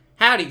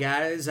Howdy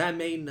guys, I'm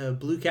Aiden of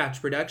Blue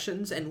Couch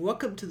Productions, and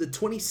welcome to the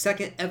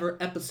 22nd ever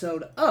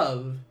episode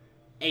of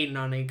Aiden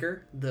on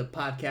Anchor, the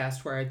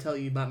podcast where I tell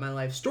you about my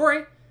life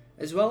story,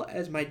 as well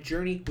as my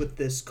journey with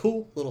this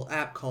cool little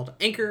app called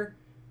Anchor.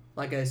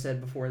 Like I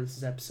said before, this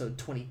is episode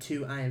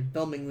 22. I am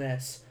filming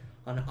this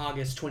on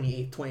August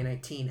 28th,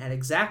 2019 at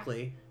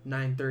exactly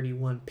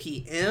 9:31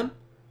 p.m.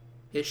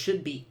 It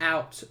should be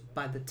out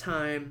by the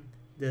time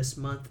this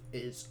month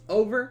is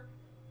over.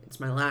 It's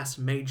my last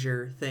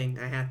major thing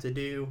I have to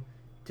do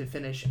to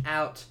finish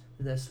out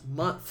this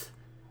month.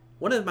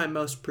 One of my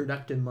most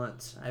productive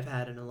months I've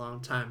had in a long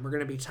time. We're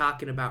going to be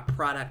talking about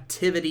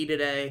productivity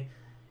today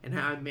and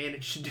how I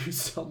managed to do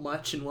so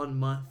much in 1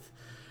 month.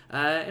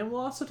 And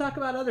we'll also talk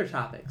about other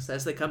topics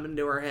as they come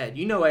into our head.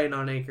 You know Aiden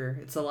on Anchor.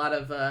 It's a lot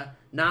of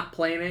not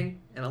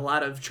planning and a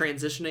lot of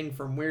transitioning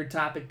from weird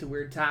topic to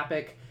weird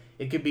topic.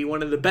 It could be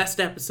one of the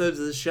best episodes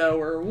of the show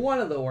or one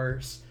of the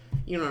worst.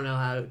 You don't know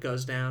how it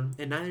goes down,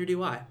 and neither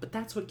do I. But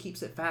that's what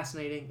keeps it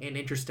fascinating and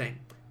interesting.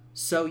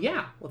 So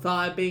yeah, with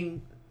all that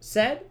being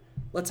said,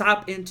 let's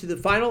hop into the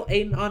final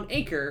Aiden on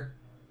Anchor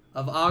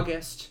of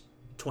August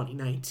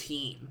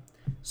 2019.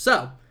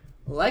 So,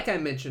 like I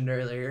mentioned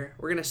earlier,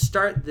 we're going to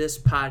start this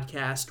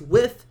podcast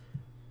with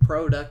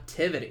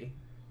productivity.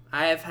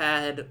 I have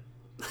had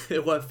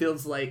what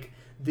feels like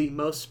the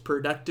most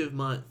productive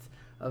month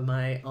of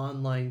my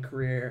online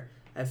career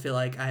I feel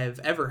like I have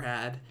ever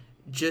had.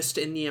 Just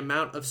in the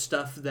amount of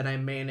stuff that I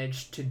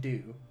managed to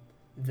do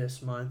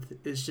this month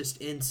is just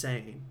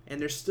insane.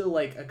 And there's still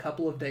like a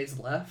couple of days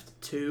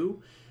left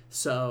too.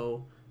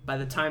 So by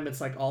the time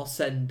it's like all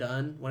said and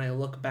done, when I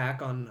look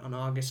back on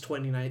August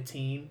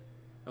 2019,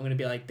 I'm going to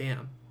be like,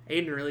 damn,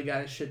 Aiden really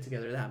got his shit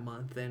together that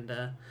month. And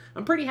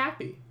I'm pretty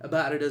happy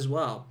about it as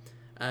well.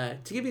 To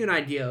give you an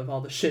idea of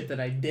all the shit that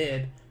I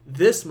did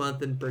this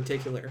month in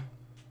particular,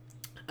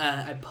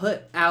 I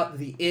put out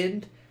the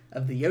end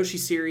of the Yoshi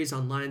series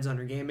on Lions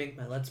Honor Gaming,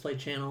 my Let's Play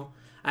channel.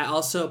 I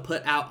also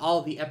put out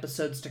all the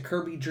episodes to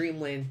Kirby Dream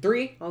Land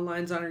 3 on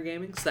Lions Honor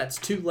Gaming, so that's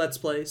 2 Let's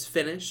Plays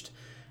finished.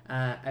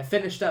 I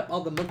finished up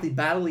all the monthly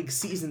Battle League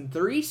Season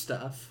 3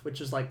 stuff,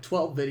 which is like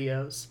 12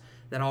 videos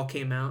that all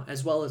came out,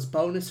 as well as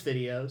bonus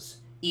videos.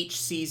 Each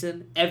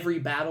season, every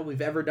battle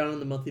we've ever done on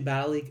the monthly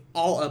Battle League,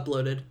 all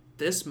uploaded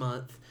this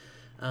month.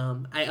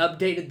 I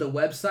updated the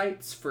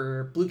websites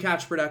for Blue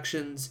Couch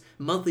Productions,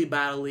 Monthly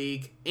Battle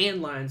League,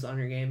 and Lions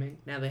Honor Gaming.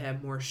 Now they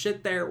have more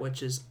shit there,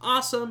 which is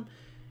awesome.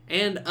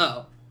 And,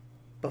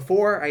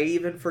 before I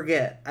even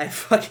forget, I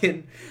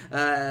fucking,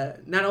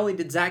 not only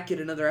did Zach get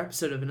another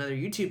episode of another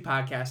YouTube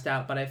podcast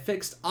out, but I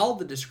fixed all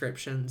the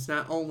descriptions,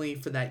 not only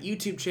for that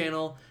YouTube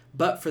channel,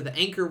 but for the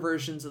Anchor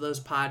versions of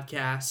those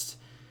podcasts.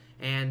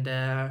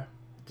 And,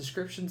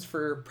 descriptions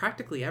for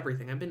practically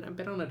everything. I've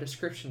been on a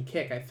description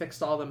kick. I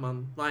fixed all of them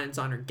on Lions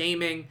Honor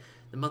Gaming.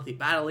 The monthly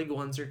Battle League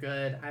ones are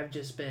good. I've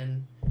just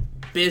been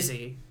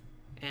busy.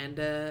 And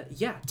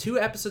 2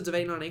 episodes of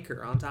Aiden on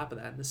Anchor on top of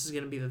that. This is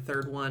going to be the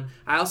 3rd one.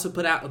 I also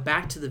put out a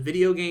Back to the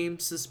Video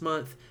Games this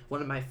month.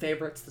 One of my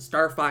favorites, the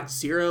Star Fox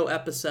Zero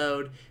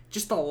episode.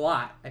 Just a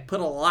lot. I put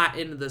a lot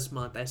into this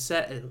month. I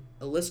set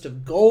a list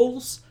of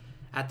goals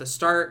at the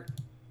start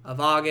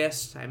of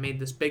August. I made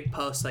this big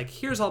post like,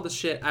 here's all the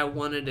shit I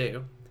want to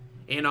do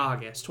in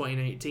August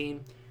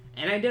 2018,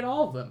 and I did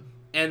all of them,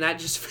 and that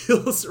just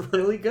feels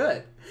really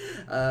good.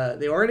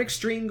 They weren't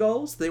extreme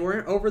goals, they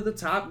weren't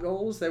over-the-top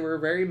goals, they were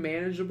very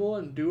manageable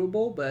and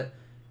doable, but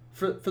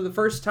for the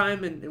first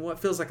time in what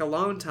feels like a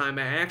long time,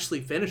 I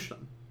actually finished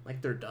them.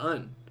 Like, they're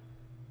done.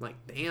 Like,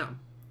 damn.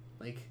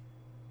 Like,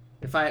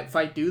 if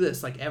I do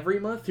this, like, every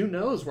month, who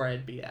knows where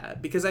I'd be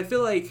at? Because I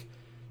feel like,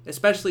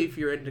 especially if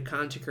you're into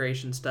content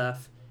creation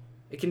stuff,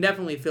 it can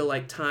definitely feel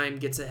like time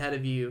gets ahead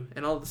of you,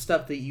 and all the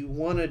stuff that you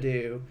want to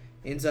do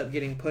ends up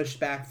getting pushed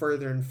back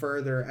further and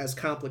further as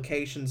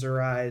complications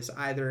arise,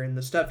 either in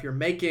the stuff you're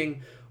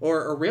making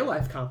or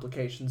real-life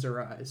complications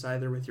arise,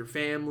 either with your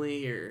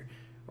family or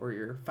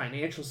your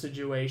financial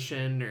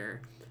situation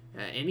or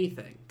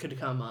anything could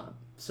come up.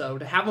 So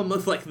to have a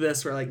month like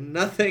this where like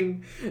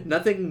nothing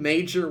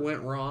major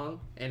went wrong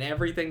and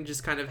everything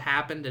just kind of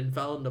happened and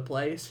fell into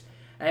place,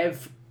 I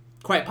have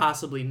quite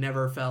possibly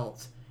never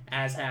felt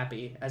as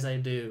happy as I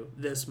do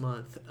this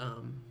month,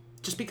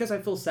 just because I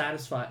feel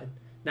satisfied,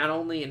 not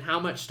only in how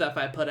much stuff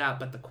I put out,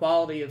 but the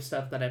quality of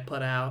stuff that I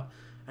put out.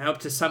 I hope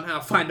to somehow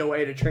find a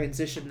way to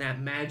transition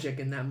that magic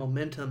and that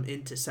momentum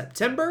into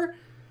September,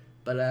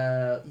 but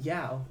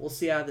we'll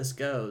see how this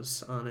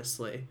goes,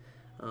 honestly.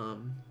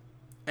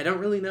 I don't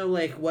really know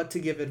like what to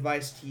give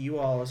advice to you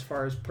all as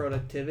far as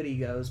productivity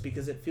goes,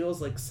 because it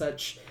feels like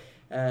such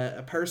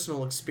a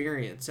personal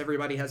experience.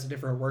 Everybody has a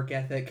different work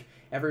ethic.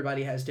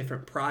 Everybody has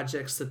different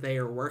projects that they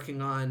are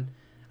working on.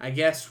 I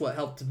guess what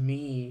helped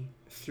me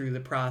through the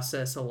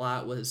process a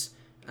lot was,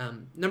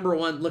 number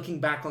one, looking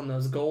back on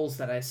those goals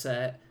that I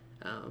set.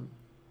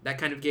 That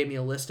kind of gave me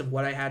a list of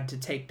what I had to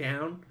take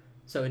down.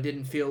 So it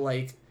didn't feel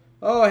like,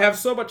 oh, I have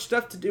so much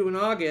stuff to do in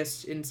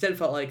August. Instead, it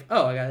felt like,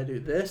 oh, I got to do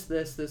this,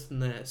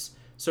 and this.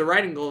 So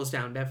writing goals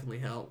down definitely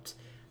helped.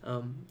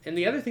 And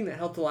the other thing that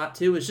helped a lot,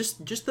 too, is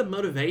just the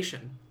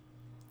motivation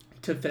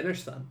to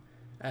finish them.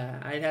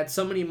 I'd had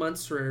so many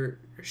months where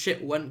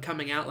shit wasn't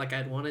coming out like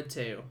I'd wanted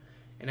to,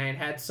 and I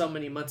had so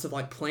many months of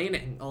like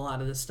planning a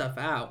lot of this stuff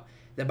out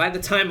that by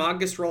the time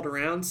August rolled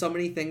around, so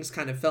many things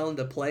kind of fell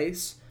into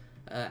place.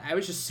 I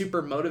was just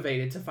super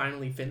motivated to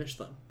finally finish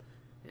them,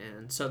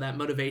 and so that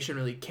motivation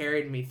really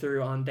carried me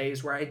through on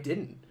days where I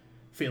didn't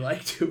feel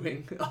like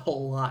doing a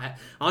whole lot,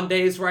 on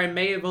days where I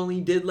may have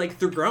only did like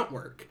the grunt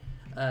work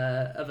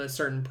of a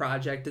certain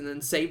project and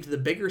then saved the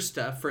bigger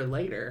stuff for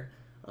later.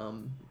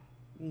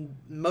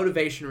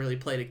 Motivation really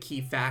played a key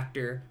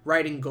factor.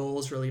 Writing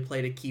goals really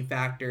played a key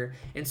factor.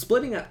 And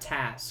splitting up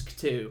tasks,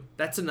 too.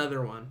 That's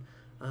another one.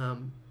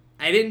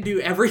 I didn't do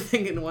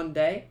everything in one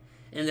day.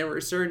 And there were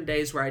certain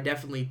days where I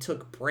definitely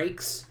took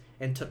breaks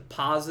and took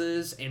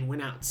pauses and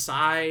went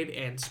outside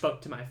and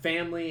spoke to my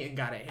family and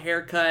got a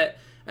haircut.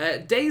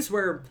 Days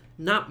where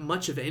not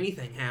much of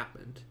anything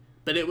happened.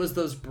 But it was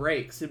those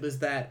breaks. It was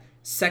that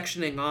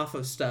sectioning off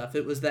of stuff.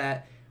 It was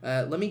that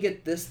let me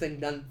get this thing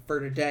done for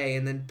today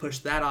and then push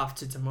that off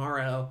to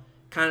tomorrow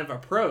kind of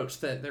approach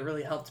that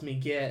really helped me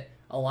get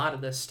a lot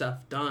of this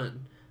stuff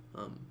done.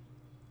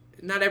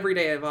 Not every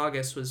day of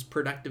August was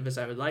productive as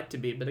I would like to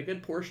be, but a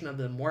good portion of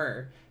them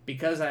were,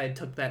 because I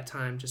took that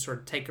time to sort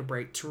of take a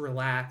break, to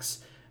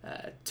relax,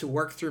 to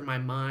work through my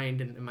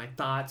mind and my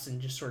thoughts and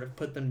just sort of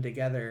put them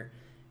together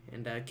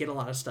and get a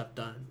lot of stuff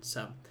done.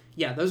 So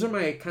yeah, those are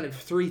my kind of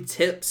 3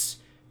 tips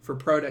for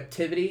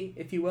productivity,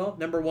 if you will.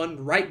 Number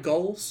 1, write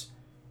goals.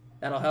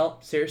 That'll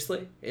help,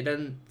 seriously. It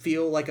doesn't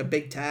feel like a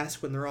big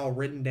task when they're all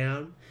written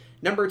down.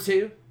 Number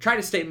 2, try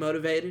to stay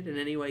motivated in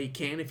any way you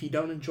can. If you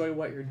don't enjoy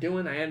what you're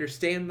doing, I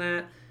understand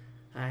that.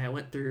 I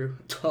went through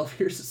 12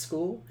 years of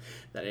school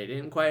that I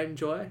didn't quite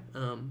enjoy.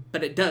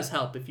 But it does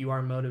help if you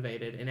are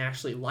motivated and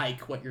actually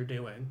like what you're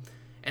doing.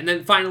 And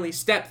then finally,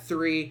 step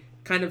 3,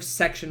 kind of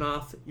section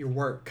off your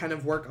work. Kind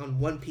of work on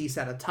one piece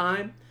at a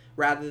time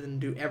rather than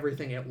do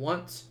everything at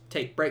once.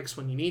 Take breaks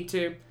when you need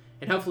to.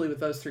 And hopefully with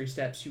those 3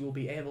 steps, you will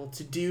be able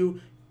to do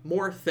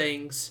more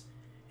things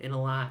in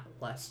a lot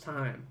less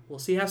time. We'll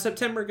see how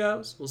September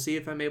goes. We'll see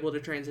if I'm able to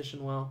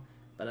transition well.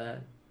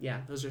 But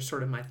yeah, those are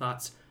sort of my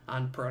thoughts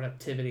on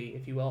productivity,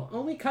 if you will.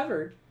 Only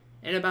covered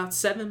in about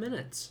 7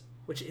 minutes,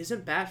 which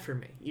isn't bad for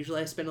me.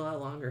 Usually I spend a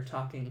lot longer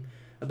talking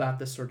about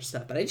this sort of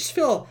stuff. But I just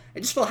feel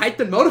hyped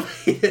and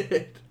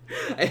motivated.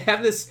 I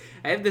have this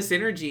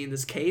energy and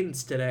this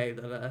cadence today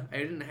that I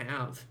didn't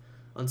have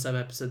on some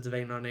episodes of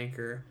Ain't on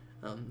Anchor.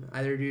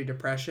 Either due to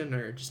depression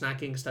or just not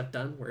getting stuff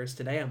done. Whereas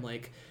today I'm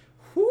like,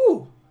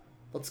 whoo,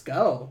 let's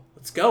go.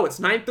 It's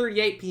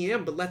 9:38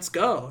 p.m., but let's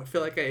go. I feel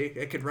like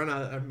I could run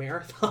a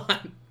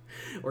marathon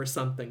or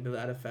something to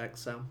that effect.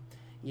 So,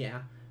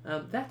 yeah.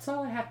 That's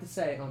all I have to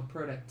say on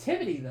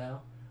productivity, though.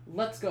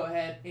 Let's go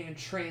ahead and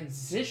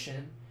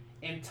transition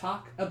and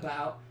talk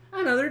about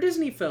another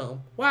Disney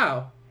film.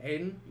 Wow,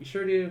 Aiden, you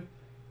sure do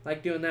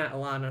like doing that a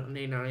lot on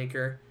Ain't on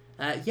Anchor.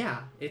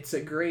 Yeah, it's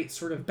a great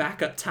sort of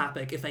backup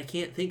topic if I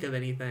can't think of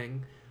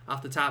anything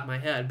off the top of my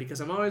head,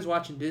 because I'm always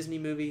watching Disney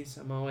movies.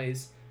 I'm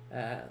always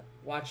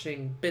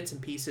watching bits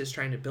and pieces,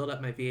 trying to build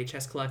up my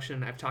VHS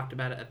collection. I've talked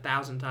about it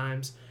 1,000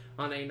 times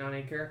on Ain't on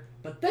Anchor.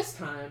 But this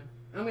time,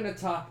 I'm going to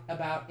talk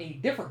about a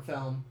different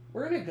film.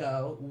 We're going to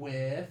go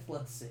with,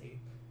 let's see.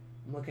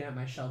 I'm looking at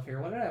my shelf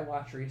here. What did I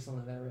watch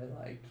recently that I really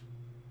liked?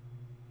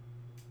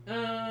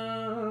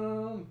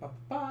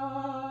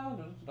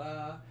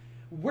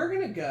 We're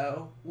going to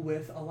go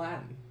with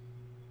Aladdin.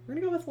 We're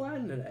going to go with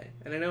Aladdin today.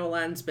 And I know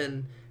Aladdin's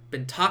been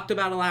talked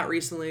about a lot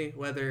recently,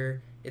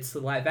 whether it's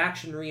the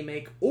live-action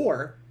remake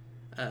or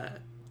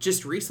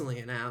just recently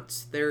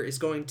announced there is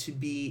going to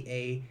be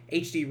a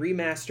HD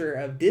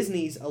remaster of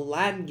Disney's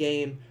Aladdin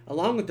game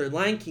along with their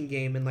Lion King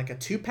game in like a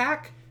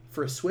 2-pack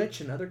for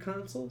Switch and other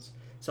consoles.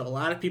 So a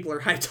lot of people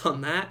are hyped on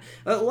that.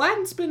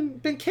 Aladdin's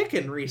been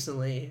kicking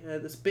recently.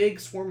 This big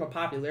swarm of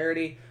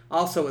popularity.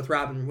 Also with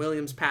Robin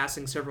Williams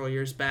passing several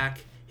years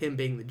back, him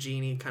being the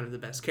genie, kind of the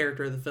best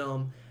character of the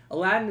film.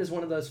 Aladdin is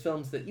one of those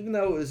films that even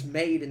though it was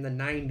made in the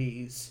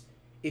 90s,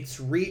 its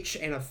reach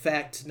and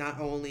effect not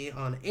only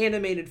on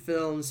animated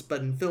films, but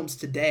in films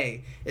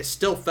today, is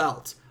still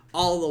felt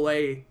all the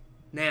way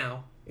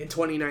now in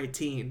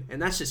 2019.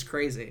 And that's just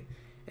crazy.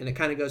 And it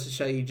kind of goes to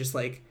show you just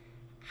like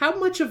how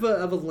much of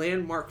a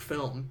landmark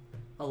film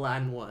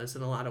Aladdin was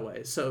in a lot of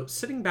ways. So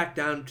sitting back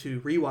down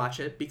to rewatch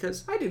it,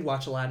 because I did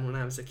watch Aladdin when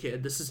I was a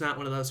kid. This is not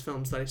one of those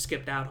films that I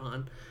skipped out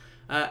on.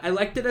 I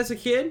liked it as a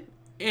kid,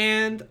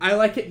 and I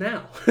like it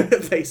now,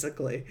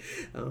 basically.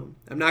 I'm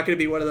not going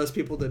to be one of those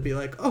people that be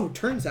like, oh,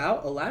 turns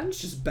out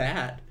Aladdin's just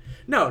bad.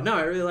 No,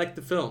 I really like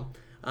the film.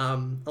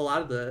 A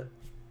lot of the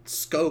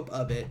scope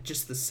of it,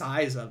 just the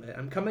size of it.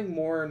 I'm coming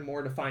more and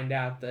more to find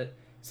out that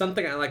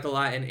something I like a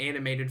lot in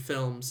animated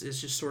films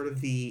is just sort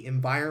of the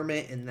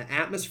environment and the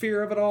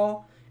atmosphere of it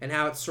all and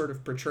how it's sort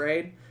of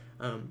portrayed.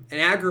 And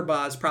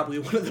Agrabah is probably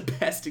one of the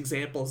best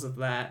examples of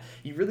that.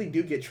 You really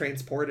do get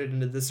transported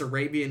into this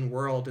Arabian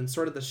world and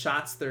sort of the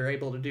shots they're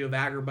able to do of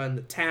Agrabah and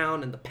the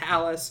town and the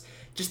palace.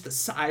 just the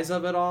size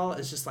of it all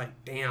is just like,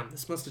 damn,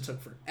 this must have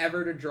took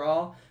forever to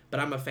draw, but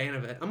I'm a fan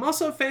of it. I'm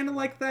also a fan of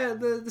like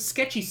the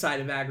sketchy side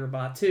of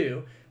Agrabah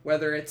too,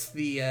 whether it's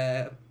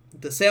the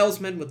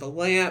salesman with the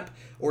lamp,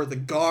 or the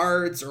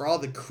guards, or all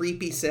the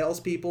creepy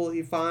salespeople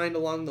you find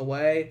along the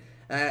way.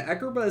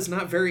 Agrabah is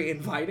not very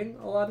inviting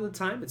a lot of the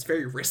time. It's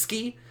very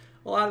risky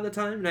a lot of the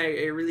time, and I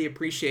really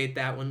appreciate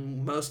that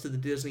when most of the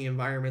Disney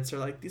environments are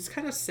like these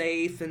kind of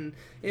safe and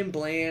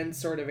bland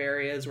sort of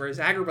areas, whereas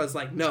Agrabah's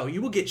like, no,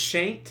 you will get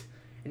shanked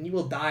and you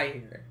will die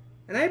here.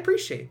 And I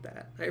appreciate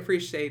that. I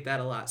appreciate that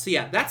a lot. So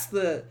yeah, that's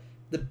the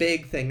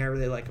big thing I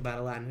really like about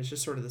Aladdin, is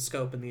just sort of the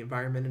scope and the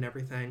environment and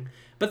everything.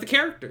 But the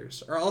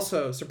characters are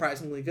also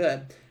surprisingly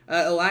good.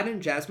 Aladdin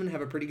and Jasmine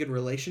have a pretty good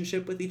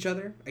relationship with each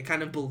other. I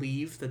kind of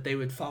believe that they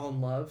would fall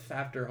in love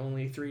after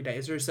only 3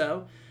 days or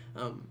so.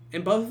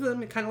 And both of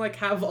them kind of like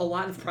have a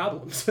lot of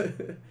problems.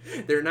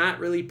 They're not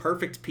really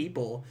perfect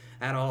people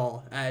at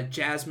all.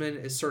 Jasmine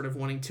is sort of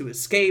wanting to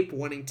escape,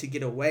 wanting to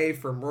get away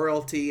from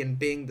royalty and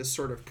being this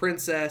sort of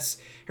princess.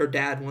 Her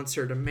dad wants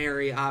her to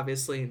marry,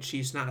 obviously, and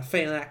she's not a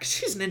fan of that because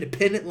she's an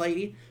independent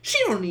lady. She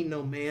don't need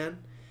no man.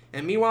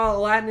 And meanwhile,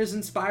 Aladdin is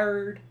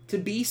inspired to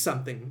be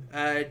something,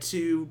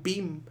 to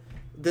be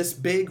this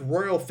big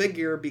royal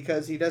figure,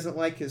 because he doesn't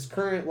like his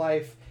current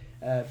life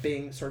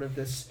being sort of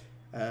this,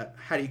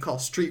 how do you call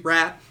street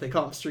rat? They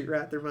call him street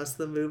rat through most of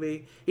the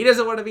movie. He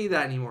doesn't want to be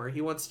that anymore.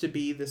 He wants to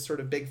be this sort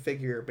of big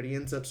figure, but he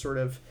ends up sort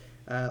of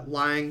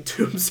lying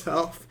to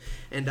himself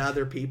and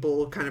other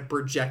people, kind of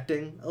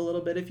projecting a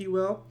little bit, if you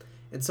will.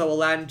 And so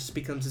Aladdin just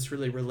becomes this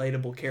really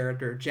relatable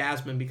character.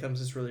 Jasmine becomes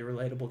this really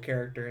relatable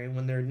character. And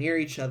when they're near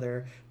each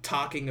other,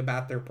 talking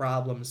about their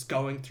problems,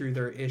 going through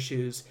their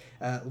issues,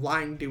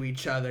 lying to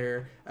each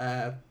other,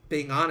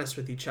 being honest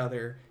with each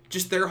other,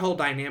 just their whole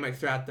dynamic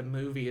throughout the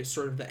movie is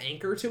sort of the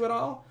anchor to it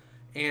all.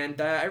 And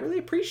I really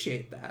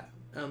appreciate that.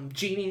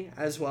 Genie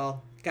as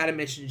well. Gotta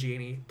mention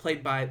Genie,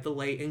 played by the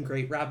late and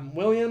great Robin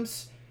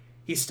Williams.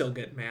 He's still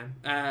good, man.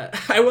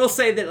 I will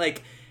say that,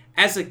 like,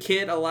 as a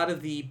kid, a lot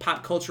of the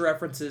pop culture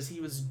references he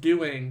was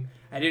doing,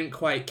 I didn't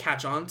quite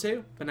catch on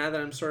to. But now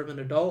that I'm sort of an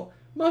adult,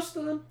 most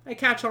of them I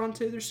catch on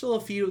to. There's still a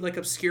few, like,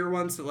 obscure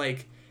ones that,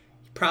 like,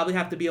 you probably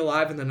have to be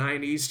alive in the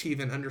 90s to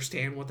even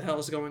understand what the hell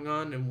is going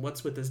on and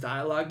what's with this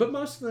dialogue. But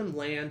most of them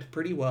land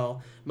pretty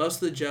well.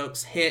 Most of the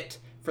jokes hit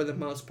for the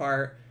most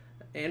part.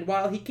 And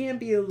while he can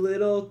be a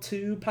little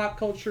too pop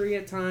culture-y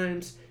at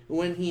times,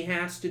 when he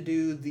has to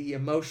do the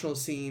emotional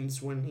scenes,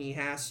 when he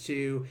has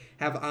to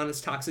have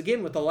honest talks,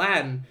 again with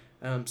Aladdin,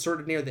 sort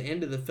of near the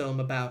end of the film,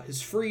 about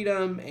his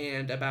freedom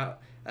and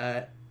about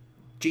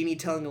Genie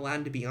telling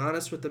Aladdin to be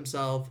honest with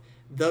himself,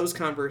 those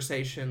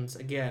conversations,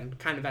 again,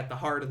 kind of at the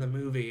heart of the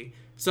movie.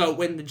 So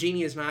when the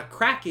Genie is not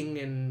cracking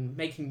and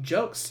making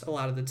jokes a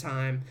lot of the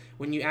time,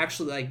 when you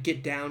actually like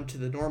get down to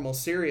the normal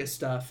serious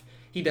stuff,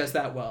 he does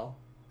that well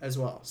as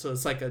well. So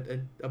it's like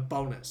a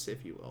bonus,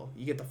 if you will.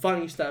 You get the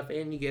funny stuff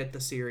and you get the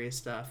serious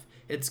stuff.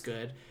 It's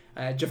good.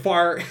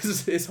 Jafar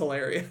is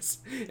hilarious,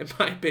 in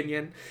my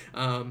opinion.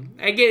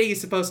 I get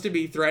he's supposed to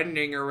be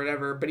threatening or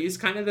whatever, but he's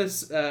kind of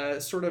this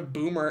sort of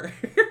boomer.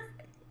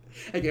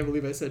 I can't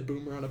believe I said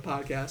boomer on a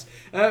podcast.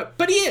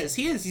 But he is.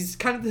 He's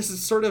kind of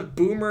this sort of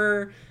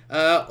boomer,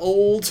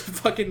 old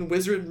fucking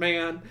wizard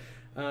man.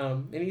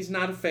 And he's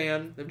not a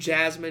fan of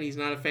Jasmine. He's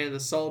not a fan of the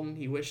Sultan.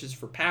 He wishes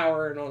for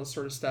power and all this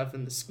sort of stuff.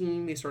 And the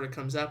scheme he sort of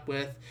comes up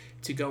with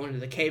to go into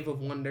the Cave of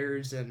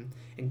Wonders and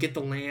get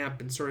the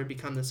lamp and sort of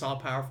become this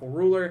all-powerful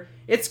ruler.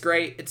 It's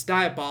great. It's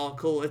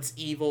diabolical. It's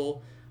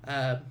evil.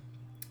 But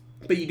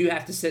you do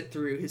have to sit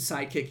through his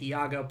sidekick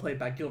Iago, played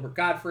by Gilbert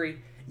Gottfried,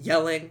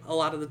 yelling a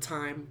lot of the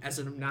time as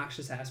an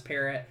obnoxious-ass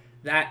parrot.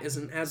 That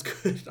isn't as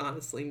good,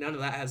 honestly. None of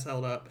that has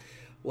held up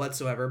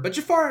whatsoever. But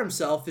Jafar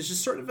himself is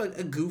just sort of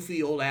a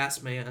goofy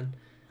old-ass man.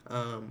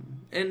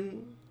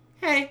 And,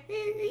 hey,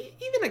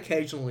 even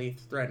occasionally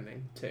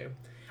threatening, too.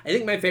 I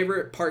think my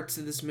favorite parts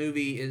of this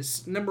movie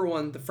is, number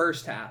one, the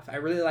first half. I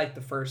really like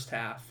the first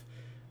half.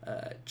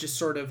 Just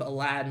sort of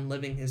Aladdin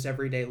living his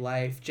everyday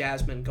life,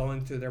 Jasmine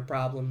going through their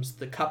problems,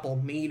 the couple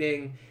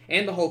meeting,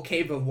 and the whole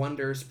Cave of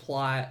Wonders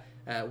plot,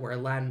 where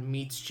Aladdin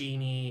meets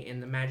Genie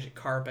and the magic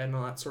carpet and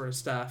all that sort of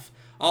stuff.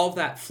 All of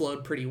that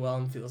flowed pretty well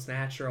and feels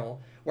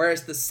natural.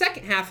 Whereas the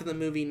second half of the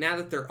movie, now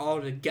that they're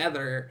all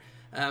together,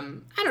 I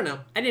don't know.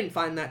 I didn't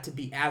find that to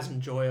be as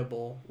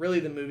enjoyable. Really,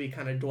 the movie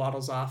kind of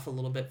dawdles off a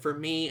little bit for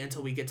me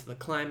until we get to the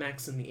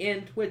climax in the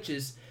end, which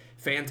is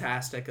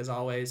fantastic as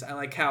always. I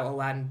like how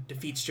Aladdin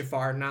defeats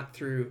Jafar not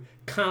through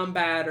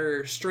combat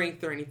or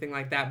strength or anything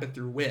like that, but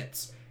through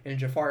wits. And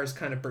Jafar is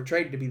kind of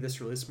portrayed to be this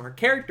really smart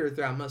character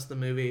throughout most of the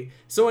movie.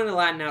 So when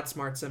Aladdin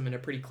outsmarts him in a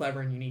pretty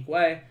clever and unique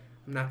way,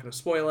 I'm not going to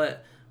spoil it,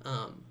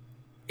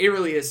 it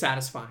really is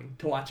satisfying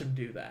to watch him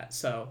do that.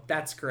 So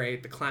that's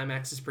great. The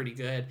climax is pretty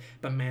good.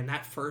 But man,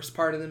 that first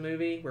part of the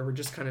movie where we're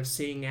just kind of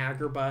seeing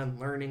Agrabah and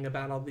learning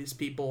about all these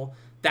people,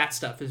 that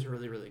stuff is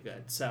really, really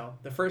good. So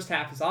the first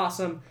half is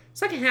awesome.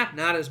 Second half,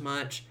 not as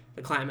much.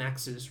 The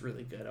climax is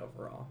really good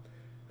overall.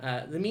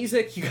 The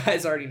music, you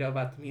guys already know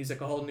about the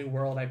music. A Whole New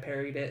World, I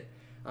parodied it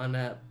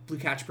on Blue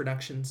Couch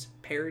Productions.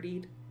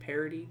 Parodied?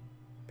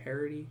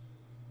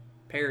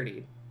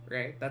 parodied,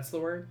 right? That's the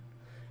word.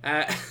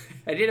 I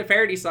did a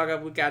parody song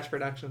of Blue Catch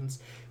Productions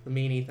with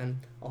me and Ethan,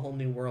 A Whole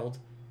New World,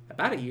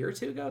 about a year or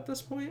two ago at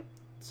this point.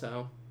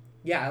 So,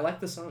 yeah, I like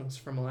the songs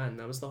from Aladdin.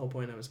 That was the whole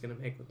point I was going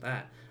to make with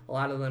that. A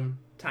lot of them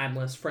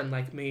timeless, Friend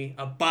Like Me,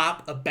 a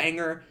bop, a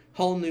banger,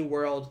 Whole New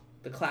World,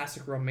 the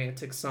classic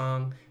romantic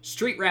song,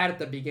 Street Rat at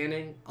the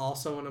beginning,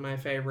 also one of my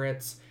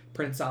favorites,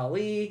 Prince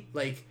Ali,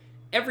 like,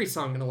 every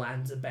song in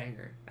Aladdin's a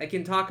banger. I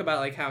can talk about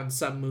like how in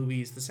some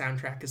movies the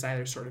soundtrack is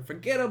either sort of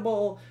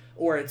forgettable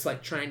or it's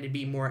like trying to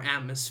be more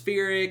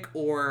atmospheric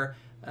or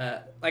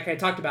like I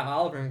talked about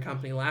Oliver and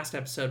Company last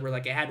episode where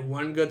like it had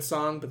one good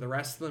song but the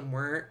rest of them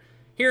weren't.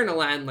 Here in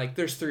Aladdin, like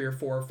there's 3 or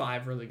 4 or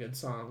 5 really good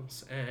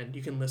songs and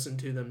you can listen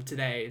to them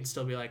today and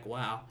still be like,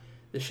 wow,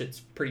 this shit's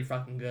pretty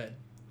fucking good.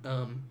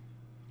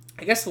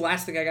 I guess the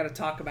last thing I got to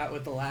talk about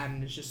with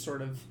Aladdin is just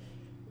sort of,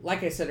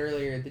 like I said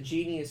earlier, the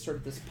genie is sort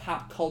of this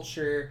pop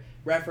culture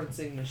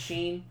referencing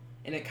machine,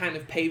 and it kind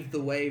of paved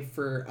the way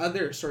for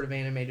other sort of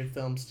animated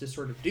films to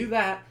sort of do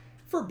that,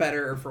 for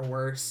better or for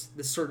worse.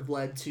 This sort of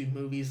led to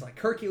movies like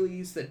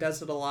Hercules that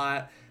does it a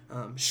lot.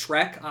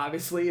 Shrek,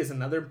 obviously, is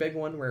another big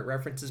one where it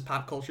references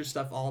pop culture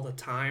stuff all the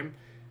time.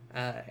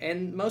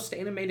 And most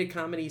animated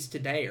comedies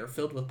today are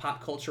filled with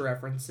pop culture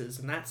references,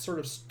 and that sort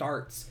of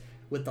starts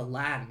with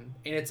Aladdin.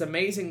 And it's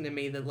amazing to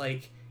me that,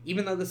 like,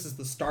 even though this is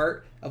the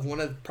start of one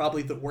of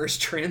probably the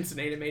worst trends in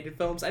animated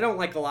films, I don't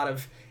like a lot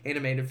of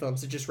animated films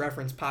that just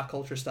reference pop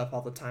culture stuff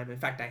all the time. In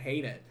fact, I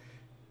hate it.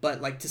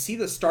 But, like, to see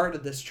the start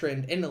of this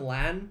trend in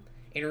Aladdin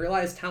and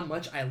realized how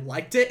much I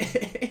liked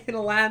it in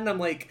Aladdin, I'm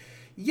like,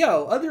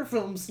 yo, other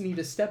films need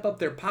to step up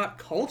their pop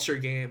culture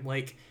game.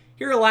 Like,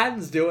 here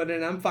Aladdin's doing it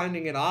and I'm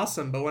finding it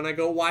awesome. But when I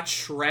go watch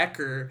Shrek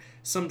or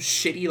some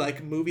shitty,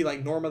 like, movie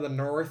like Norm of the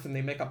North and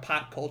they make a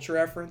pop culture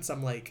reference,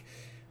 I'm like,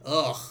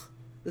 ugh.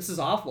 This is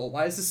awful.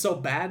 Why is this so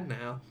bad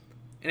now?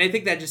 And I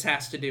think that just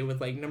has to do with,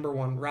 like, number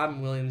one,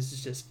 Robin Williams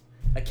is just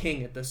a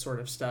king at this sort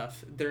of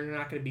stuff. There are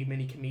not going to be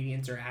many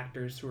comedians or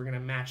actors who are going to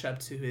match up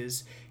to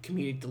his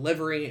comedic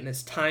delivery and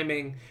his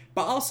timing.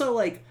 But also,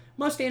 like,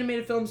 most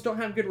animated films don't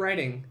have good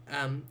writing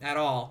at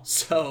all.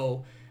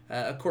 So,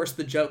 of course,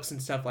 the jokes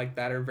and stuff like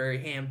that are very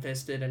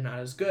ham-fisted and not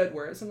as good.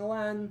 Whereas in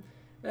Aladdin,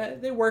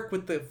 they work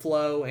with the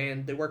flow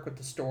and they work with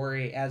the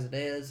story as it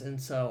is.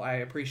 And so I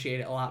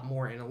appreciate it a lot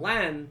more in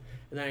Aladdin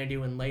than I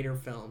do in later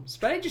films.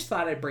 But I just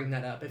thought I'd bring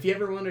that up. If you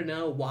ever want to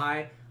know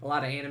why a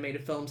lot of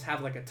animated films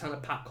have like a ton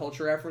of pop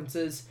culture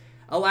references,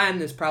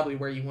 Aladdin is probably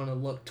where you want to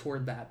look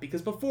toward that.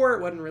 Because before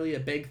it wasn't really a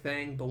big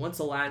thing, but once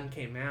Aladdin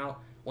came out,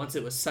 once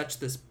it was such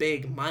this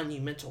big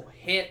monumental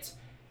hit,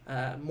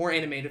 more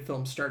animated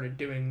films started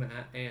doing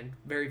that, and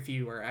very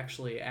few are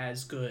actually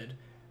as good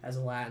as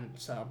Aladdin.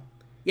 So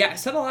yeah, I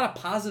said a lot of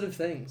positive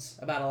things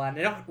about Aladdin.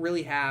 I don't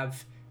really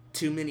have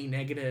too many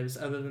negatives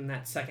other than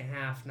that second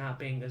half not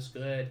being as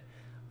good.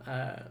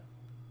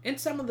 And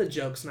some of the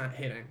jokes not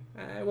hitting.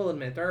 I will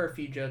admit, there are a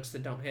few jokes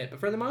that don't hit. But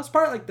for the most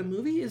part, like, the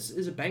movie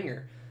is a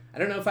banger. I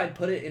don't know if I'd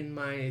put it in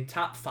my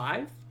top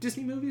 5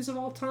 Disney movies of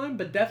all time,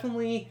 but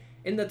definitely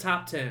in the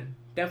top 10.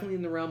 Definitely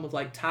in the realm of,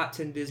 like, top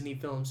 10 Disney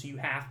films you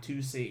have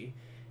to see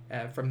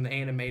from the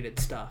animated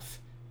stuff.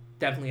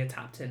 Definitely a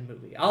top 10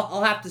 movie.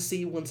 I'll have to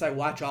see once I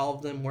watch all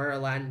of them where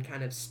Aladdin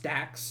kind of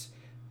stacks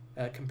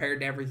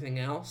compared to everything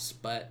else,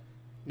 but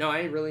no,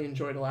 I really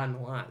enjoyed Aladdin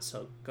a lot,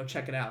 so go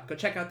check it out. Go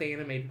check out the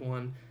animated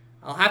one.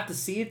 I'll have to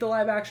see if the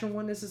live-action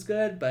one is as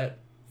good, but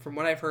from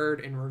what I've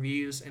heard in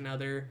reviews and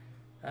other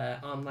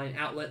online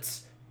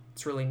outlets,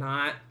 it's really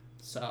not.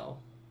 So,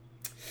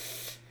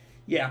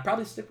 yeah, I'll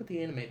probably stick with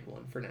the animated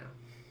one for now.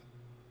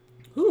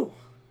 Whew,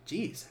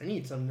 jeez, I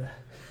need something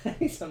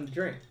to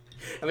drink.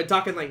 I've been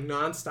talking like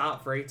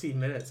nonstop for 18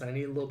 minutes. I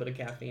need a little bit of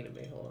caffeine in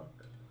me. Hold on.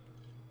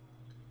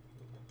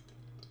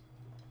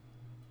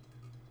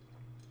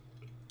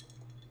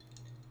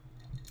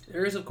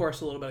 There is, of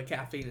course, a little bit of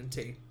caffeine in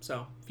tea.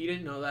 So, if you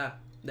didn't know that,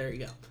 there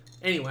you go.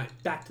 Anyway,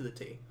 back to the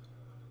tea.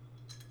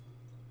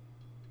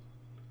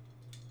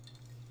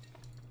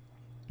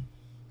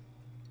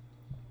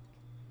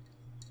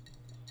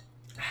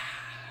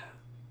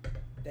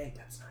 Dang,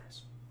 that's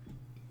nice.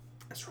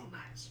 That's real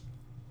nice.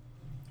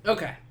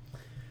 Okay.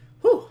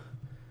 Whew.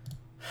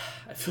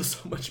 I feel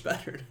so much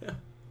better now.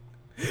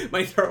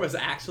 My throat was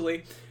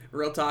actually,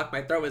 real talk,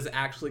 my throat was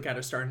actually kind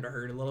of starting to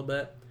hurt a little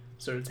bit.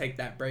 So to take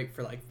that break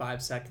for like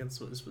 5 seconds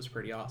was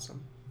pretty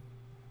awesome.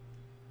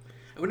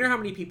 I wonder how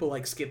many people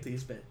like skip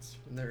these bits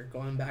when they're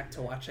going back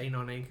to watch Ain't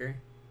on Anchor.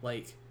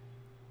 Like,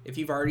 if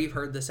you've already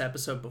heard this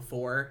episode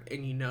before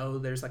and you know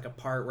there's like a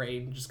part where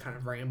Aiden just kind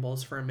of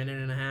rambles for a minute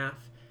and a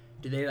half,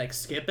 do they like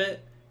skip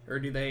it or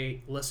do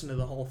they listen to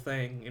the whole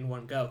thing in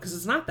one go? Because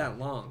it's not that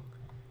long.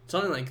 It's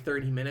only like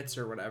 30 minutes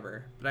or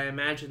whatever. But I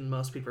imagine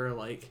most people are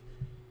like,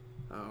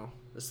 oh,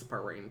 this is the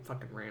part where Aiden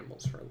fucking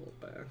rambles for a little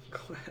bit.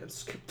 Go ahead and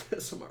skip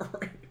this, am I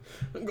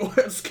right? Go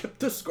ahead and skip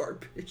this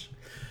garbage.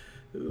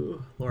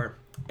 Ooh, Lord.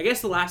 I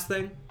guess the last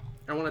thing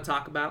I want to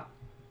talk about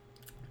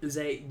is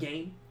a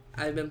game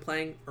I've been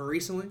playing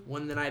recently.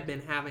 One that I've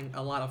been having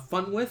a lot of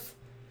fun with.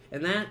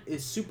 And that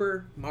is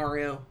Super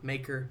Mario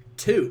Maker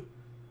 2.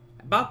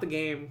 I bought the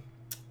game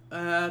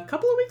a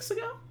couple of weeks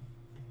ago.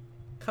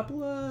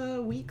 Couple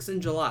of weeks in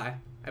July.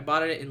 I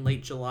bought it in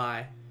late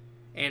July.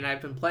 And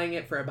I've been playing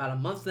it for about a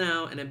month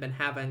now, and I've been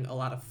having a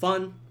lot of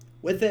fun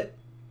with it.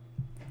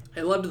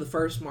 I loved the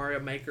first Mario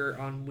Maker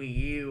on Wii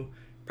U.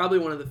 Probably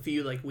one of the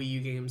few like Wii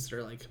U games that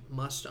are like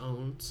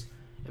must-owns,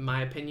 in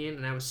my opinion.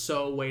 And I was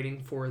so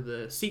waiting for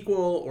the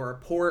sequel or a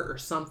port or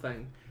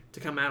something to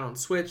come out on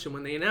Switch. And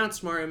when they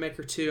announced Mario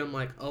Maker 2, I'm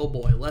like, oh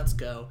boy, let's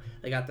go.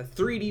 They got the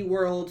 3D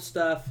world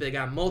stuff. They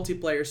got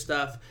multiplayer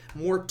stuff.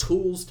 More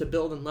tools to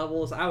build in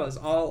levels. I was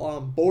all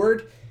on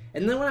board.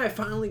 And then when I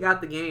finally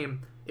got the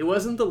game, it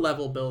wasn't the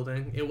level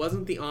building, it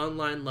wasn't the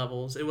online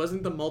levels, it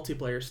wasn't the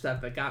multiplayer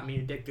stuff that got me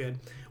addicted.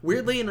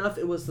 Weirdly enough,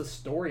 it was the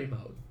story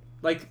mode.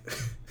 Like,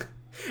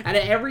 out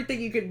of everything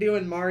you could do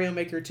in Mario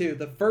Maker 2,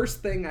 the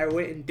first thing I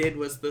went and did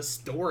was the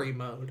story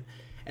mode.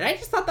 And I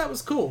just thought that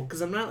was cool,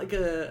 because I'm not like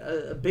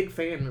a big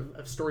fan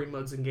of story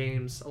modes in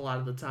games a lot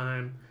of the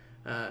time,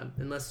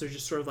 unless they're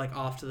just sort of like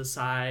off to the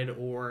side,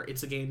 or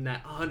it's a game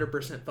that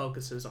 100%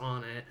 focuses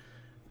on it.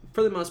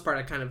 For the most part,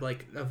 I kind of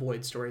like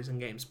avoid stories in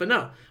games. But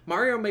no,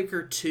 Mario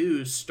Maker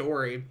 2's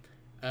story,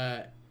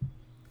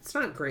 it's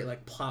not great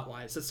like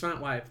plot-wise. That's not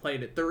why I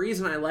played it. The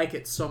reason I like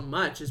it so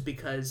much is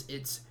because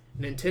it's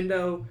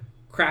Nintendo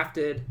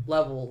crafted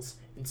levels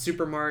in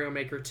Super Mario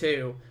Maker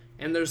 2,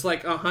 and there's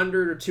like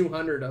 100 or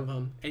 200 of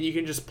them, and you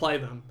can just play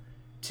them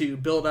to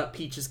build up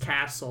Peach's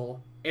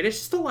castle. And it's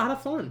just a lot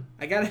of fun.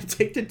 I got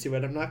addicted to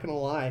it, I'm not going to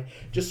lie.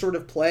 Just sort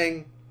of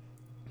playing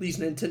these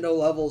Nintendo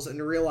levels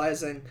and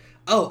realizing,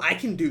 oh, I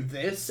can do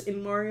this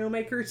in Mario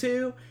Maker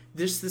 2?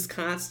 Just this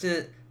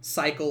constant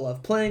cycle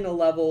of playing a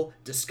level,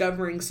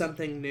 discovering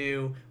something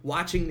new,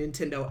 watching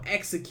Nintendo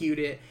execute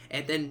it,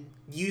 and then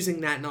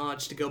using that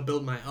knowledge to go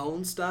build my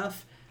own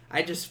stuff.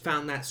 I just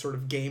found that sort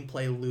of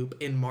gameplay loop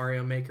in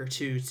Mario Maker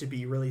 2 to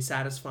be really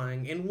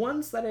satisfying, and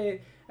ones that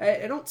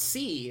I don't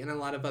see in a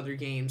lot of other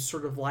games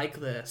sort of like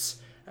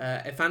this.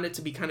 I found it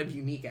to be kind of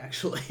unique,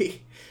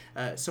 actually.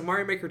 So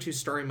Mario Maker 2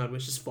 story mode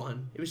was just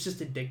fun. It was just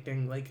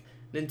addicting. Like,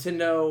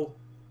 Nintendo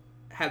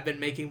have been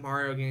making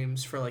Mario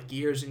games for like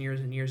years and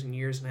years and years and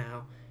years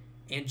now,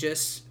 and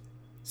just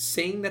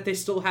seeing that they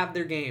still have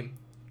their game,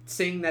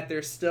 seeing that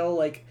they're still,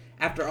 like,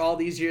 after all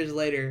these years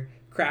later,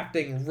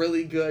 crafting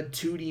really good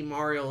 2D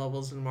Mario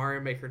levels in Mario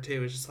Maker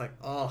 2 is just like,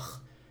 ugh,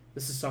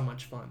 this is so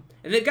much fun.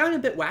 And they've gotten a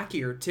bit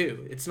wackier,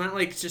 too. It's not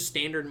like it's just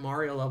standard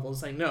Mario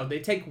levels. Like, no, they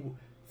take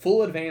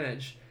full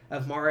advantage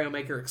of Mario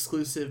Maker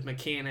exclusive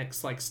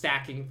mechanics like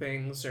stacking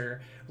things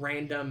or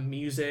random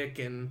music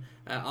and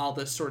all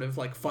this sort of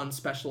like fun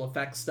special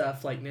effects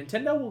stuff. Like,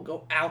 Nintendo will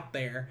go out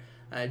there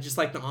just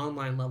like the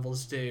online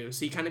levels do.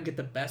 So you kind of get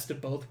the best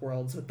of both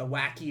worlds with the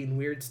wacky and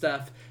weird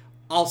stuff,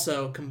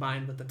 also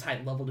combined with the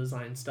tight level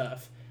design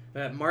stuff.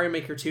 Mario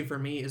Maker 2 for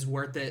me is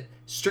worth it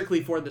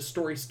strictly for the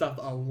story stuff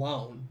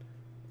alone.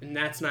 And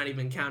that's not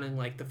even counting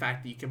like the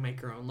fact that you can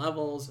make your own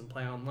levels and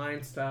play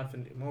online stuff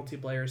and do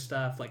multiplayer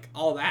stuff. Like,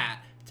 all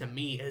that to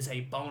me is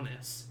a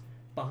bonus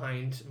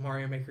behind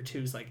Mario Maker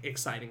 2's like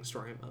exciting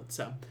story mode.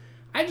 So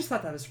I just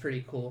thought that was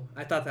pretty cool.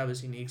 I thought that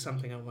was unique,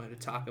 something I wanted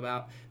to talk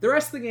about. The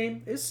rest of the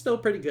game is still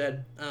pretty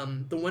good.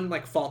 The one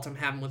like fault I'm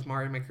having with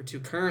Mario Maker 2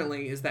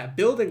 currently is that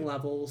building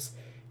levels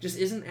just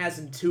isn't as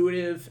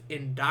intuitive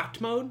in docked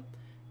mode,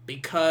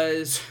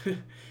 because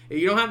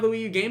you don't have the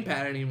Wii U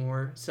gamepad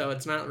anymore, so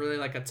it's not really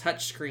like a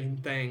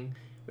touchscreen thing,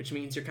 which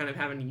means you're kind of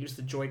having to use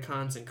the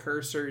Joy-Cons and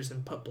cursors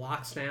and put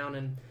blocks down.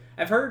 And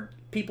I've heard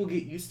people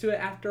get used to it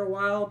after a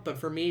while, but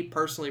for me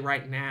personally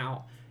right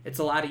now, it's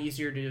a lot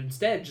easier to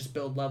instead just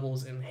build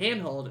levels in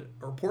handheld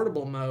or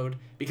portable mode,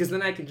 because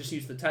then I can just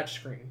use the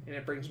touchscreen, and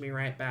it brings me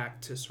right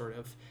back to sort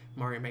of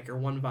Mario Maker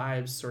 1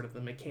 vibes, sort of the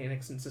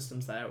mechanics and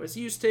systems that I was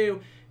used to,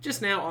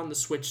 just now on the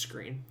Switch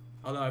screen.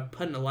 Although I'm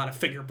putting a lot of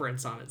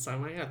fingerprints on it, so I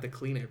might have to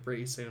clean it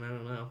pretty soon, I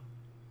don't know.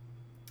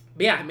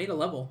 But yeah, I made a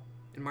level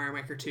in Mario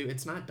Maker 2.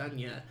 It's not done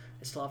yet.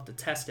 I still have to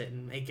test it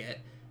and make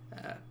it.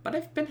 But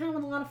I've been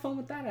having a lot of fun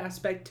with that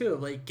aspect too,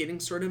 of like getting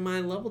sort of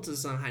my level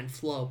design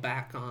flow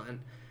back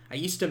on. I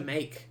used to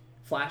make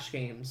Flash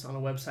games on a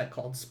website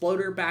called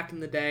Sploder back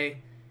in the day,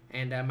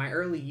 and my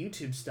early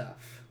YouTube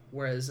stuff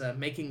was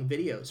making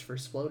videos for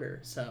Sploder.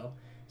 So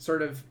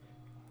sort of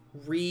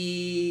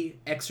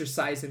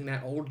re-exercising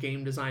that old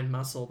game design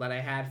muscle that I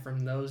had from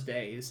those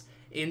days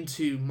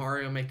into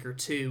Mario Maker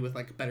 2 with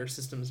like better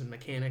systems and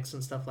mechanics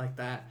and stuff like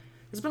that.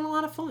 It's been a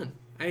lot of fun.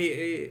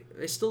 I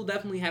still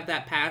definitely have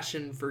that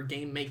passion for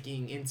game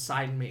making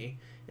inside me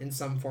in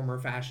some form or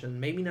fashion.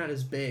 Maybe not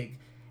as big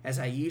as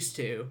I used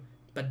to,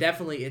 but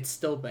definitely it's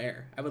still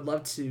there. I would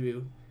love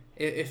to,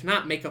 if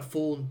not make a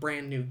full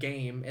brand new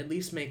game, at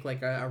least make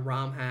like a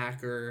ROM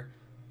hack or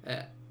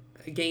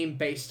a game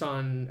based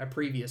on a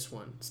previous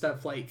one.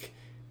 Stuff like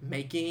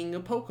making a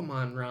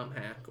Pokemon ROM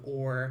hack,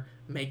 or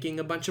making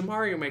a bunch of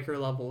Mario Maker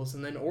levels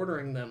and then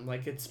ordering them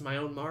like it's my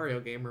own Mario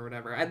game or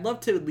whatever. I'd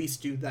love to at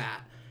least do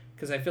that,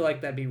 because I feel like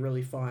that'd be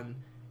really fun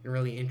and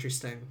really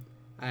interesting.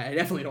 I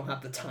definitely don't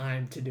have the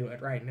time to do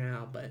it right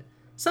now, but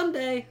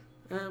someday,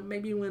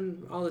 maybe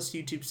when all this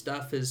YouTube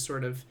stuff is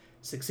sort of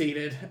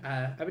succeeded,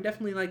 I would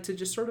definitely like to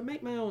just sort of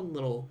make my own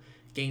little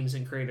games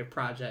and creative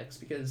projects,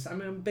 because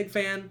I'm a big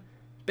fan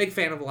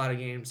of a lot of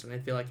games, and I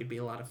feel like it'd be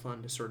a lot of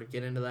fun to sort of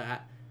get into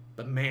that.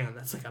 But man,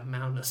 that's like a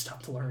mountain of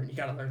stuff to learn. You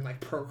gotta learn like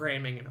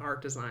programming and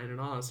art design and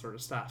all that sort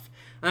of stuff.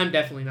 I'm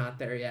definitely not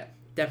there yet.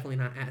 Definitely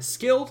not as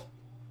skilled.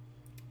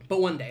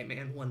 But one day,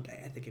 man, one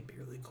day, I think it'd be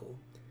really cool.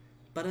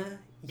 But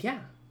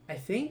yeah, I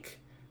think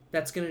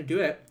that's gonna do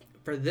it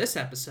for this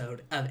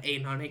episode of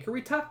Aiden on Anchor.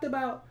 We talked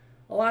about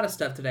a lot of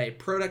stuff today.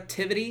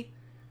 Productivity,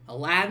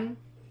 Aladdin,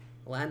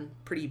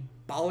 pretty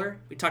baller.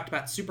 We talked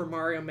about Super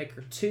Mario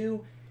Maker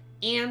 2,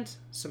 and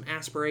some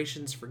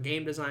aspirations for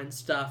game design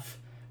stuff.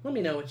 Let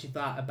me know what you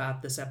thought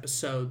about this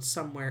episode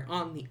somewhere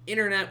on the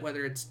internet,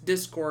 whether it's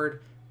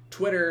Discord,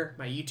 Twitter,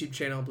 my YouTube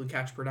channel, Blue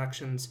Couch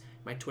Productions.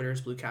 My Twitter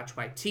is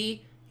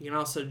BlueCouchYT. You can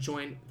also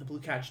join the Blue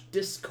Couch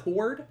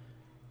Discord.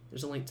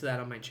 There's a link to that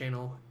on my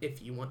channel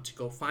if you want to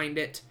go find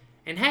it.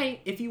 And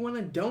hey, if you want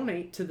to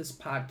donate to this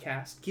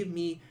podcast, give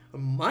me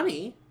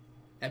money,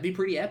 that'd be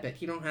pretty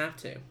epic. You don't have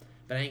to,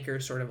 but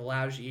Anchor sort of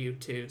allows you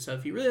to. So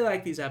if you really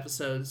like these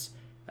episodes,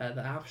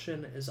 the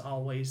option is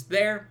always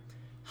there.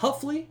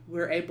 Hopefully,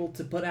 we're able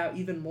to put out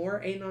even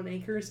more Aiden on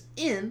Anchors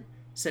in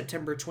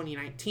September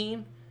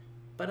 2019.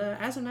 But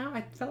as of now,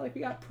 I felt like we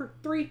got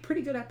 3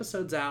 pretty good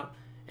episodes out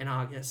in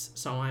August,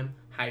 so I'm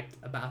hyped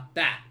about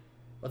that.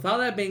 With all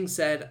that being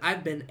said,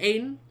 I've been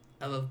Aiden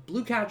of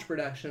Blue Couch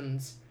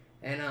Productions,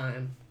 and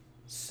I'm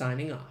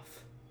signing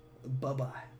off. Bye-bye.